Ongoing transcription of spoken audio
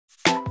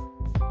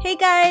Hey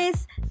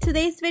guys,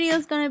 today's video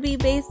is gonna be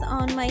based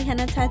on my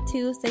henna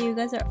tattoos that you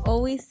guys are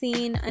always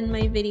seeing in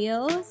my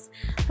videos.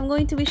 I'm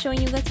going to be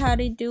showing you guys how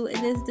to do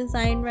this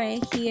design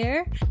right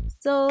here.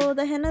 So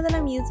the henna that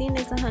I'm using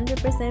is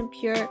 100%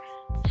 pure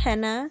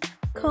henna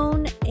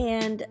cone,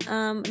 and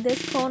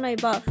this cone I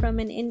bought from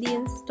an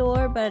Indian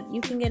store, but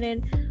you can get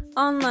it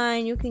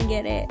online, you can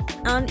get it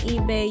on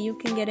eBay, you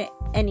can get it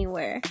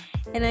anywhere.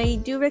 And I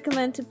do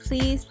recommend to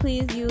please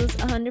use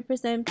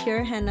 100%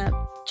 pure henna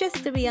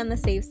just to be on the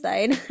safe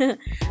side.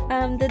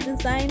 The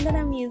design that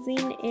I'm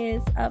using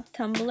is of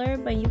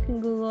Tumblr, but you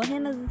can Google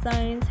henna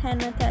designs,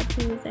 henna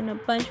tattoos, and a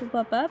bunch will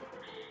pop up.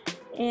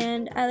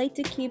 And I like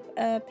to keep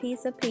a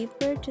piece of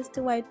paper just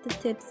to wipe the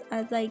tips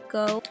as I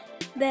go.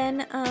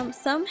 Then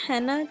some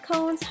henna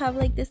cones have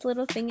like this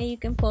little thing that you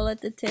can pull at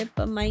the tip,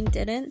 but mine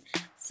didn't,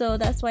 so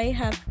that's why I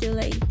have to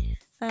like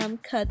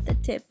cut the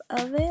tip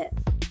of it.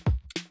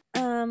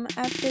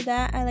 After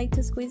that, I like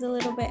to squeeze a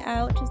little bit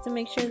out just to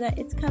make sure that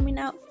it's coming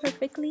out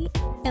perfectly.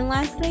 And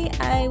lastly,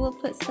 I will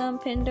put some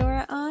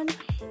Pandora on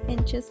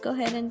and just go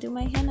ahead and do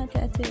my henna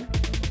tattoo.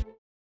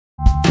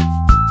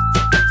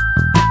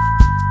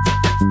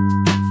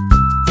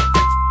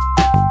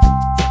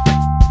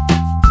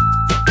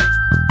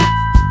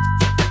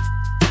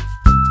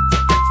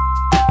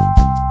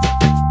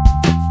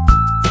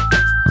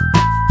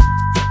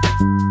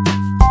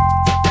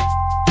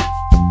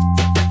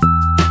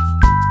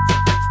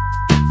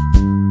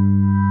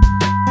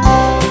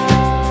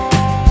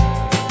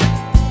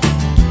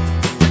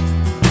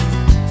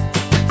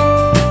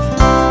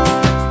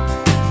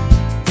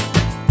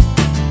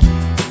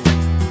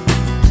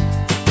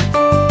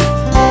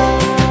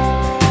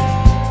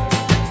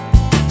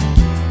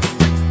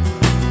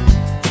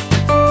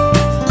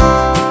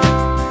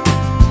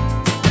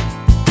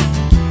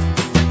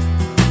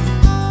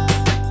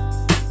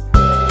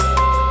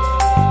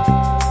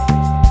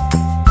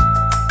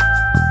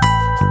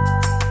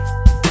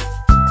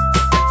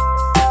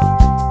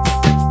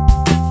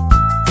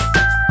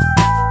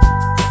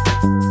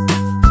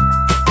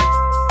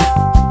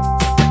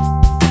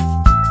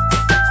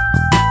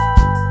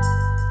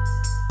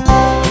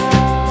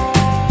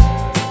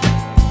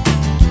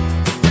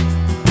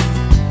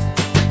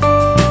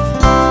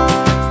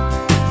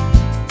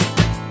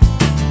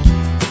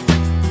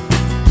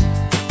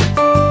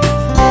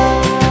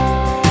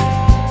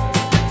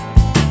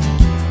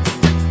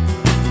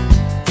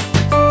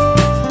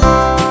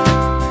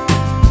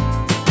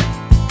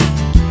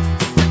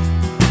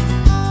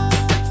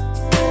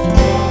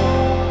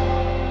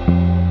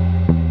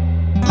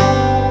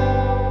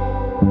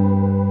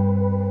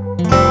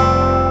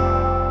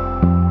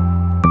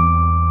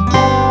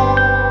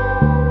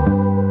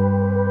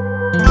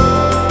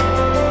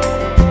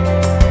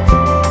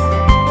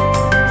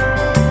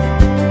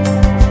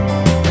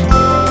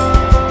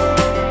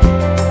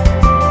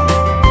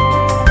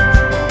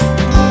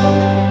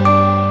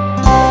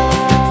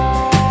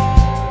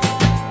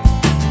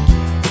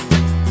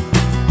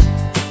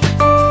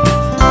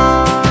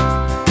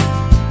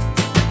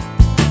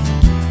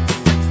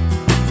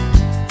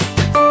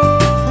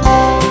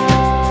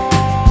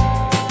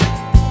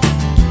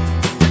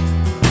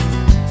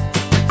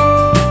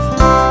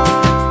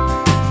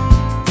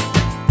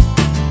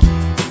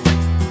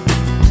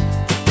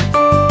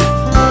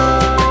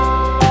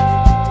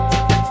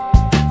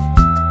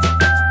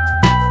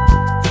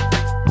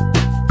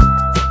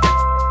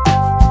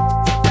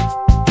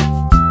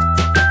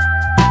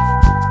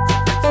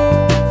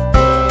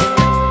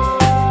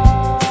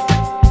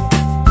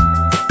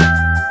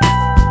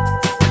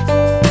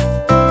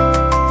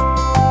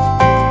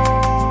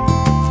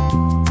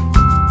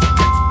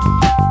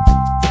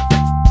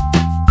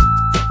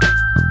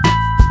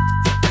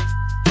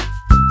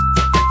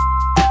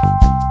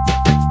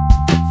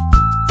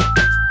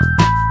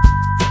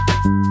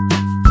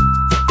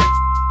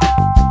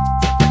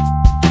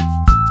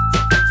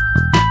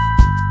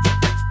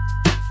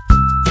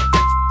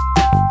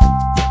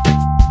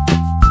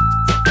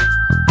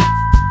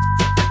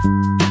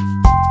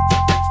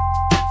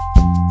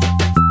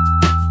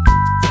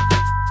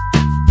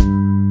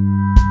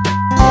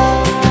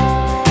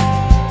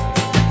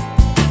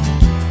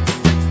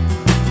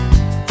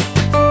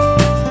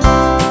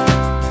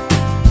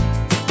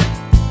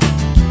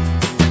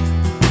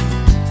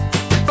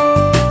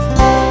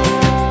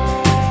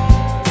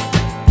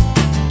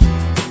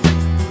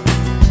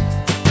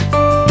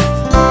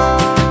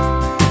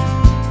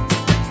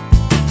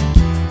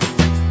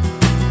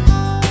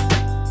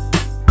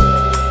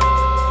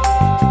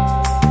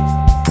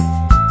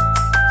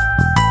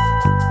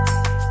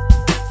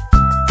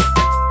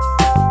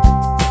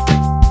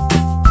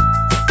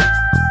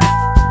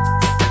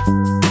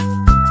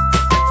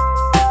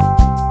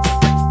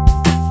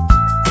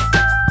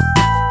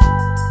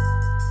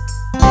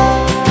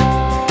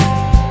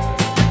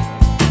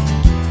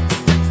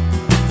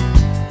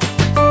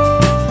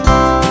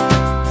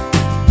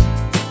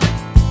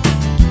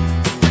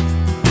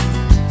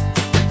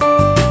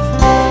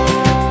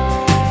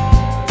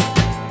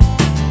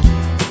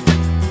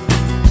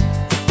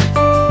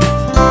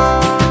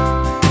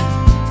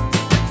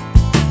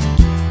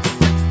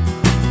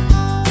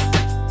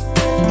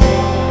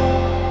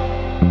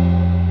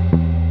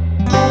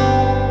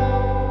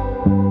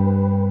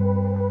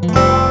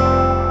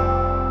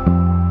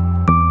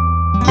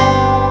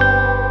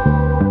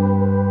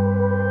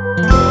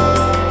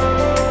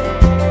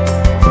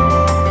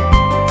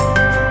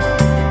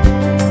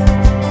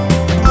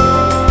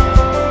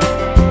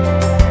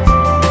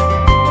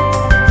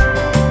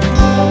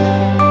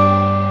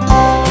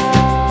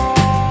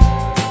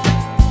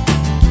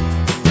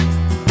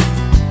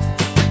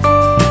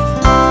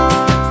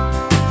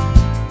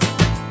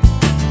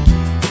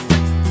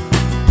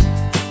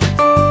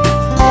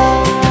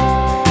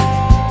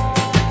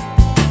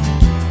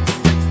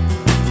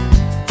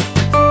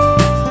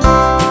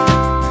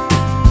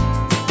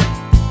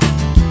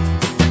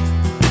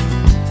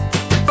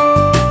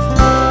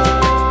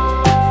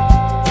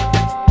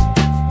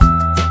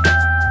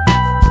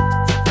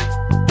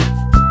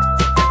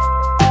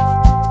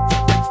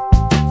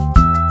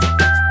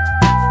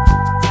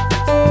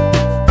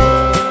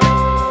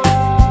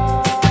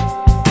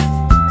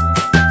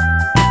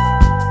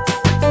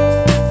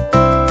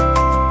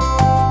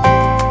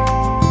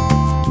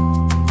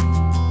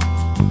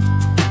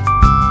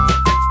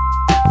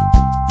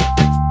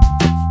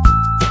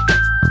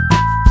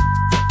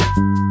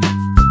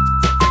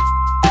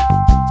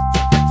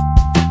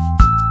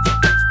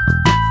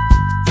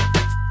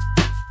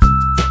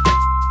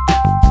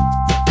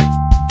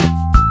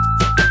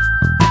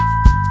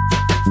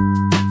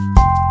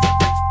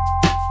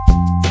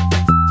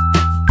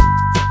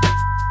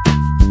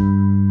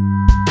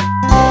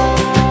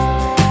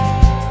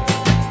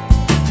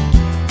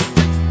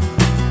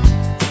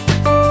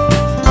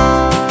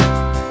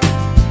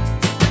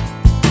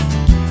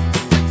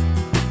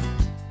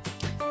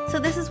 So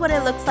this is what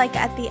it looks like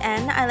at the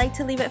end. I like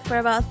to leave it for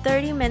about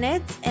 30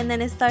 minutes and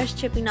then it starts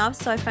chipping off,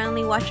 so I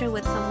finally wash it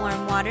with some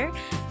warm water.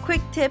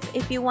 Quick tip,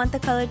 if you want the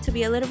color to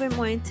be a little bit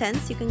more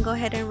intense, you can go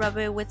ahead and rub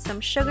it with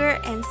some sugar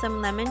and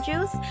some lemon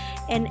juice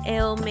and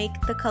it'll make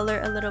the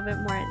color a little bit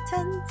more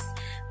intense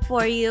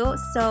for you.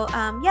 So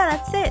yeah,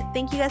 that's it.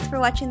 Thank you guys for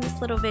watching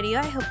this little video.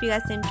 I hope you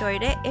guys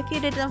enjoyed it. If you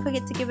did, don't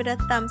forget to give it a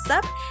thumbs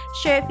up.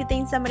 Share if you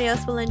think somebody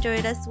else will enjoy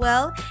it as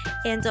well.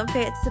 And don't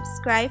forget to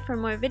subscribe for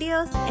more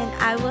videos. And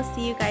I will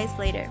see you guys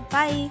later.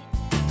 Bye!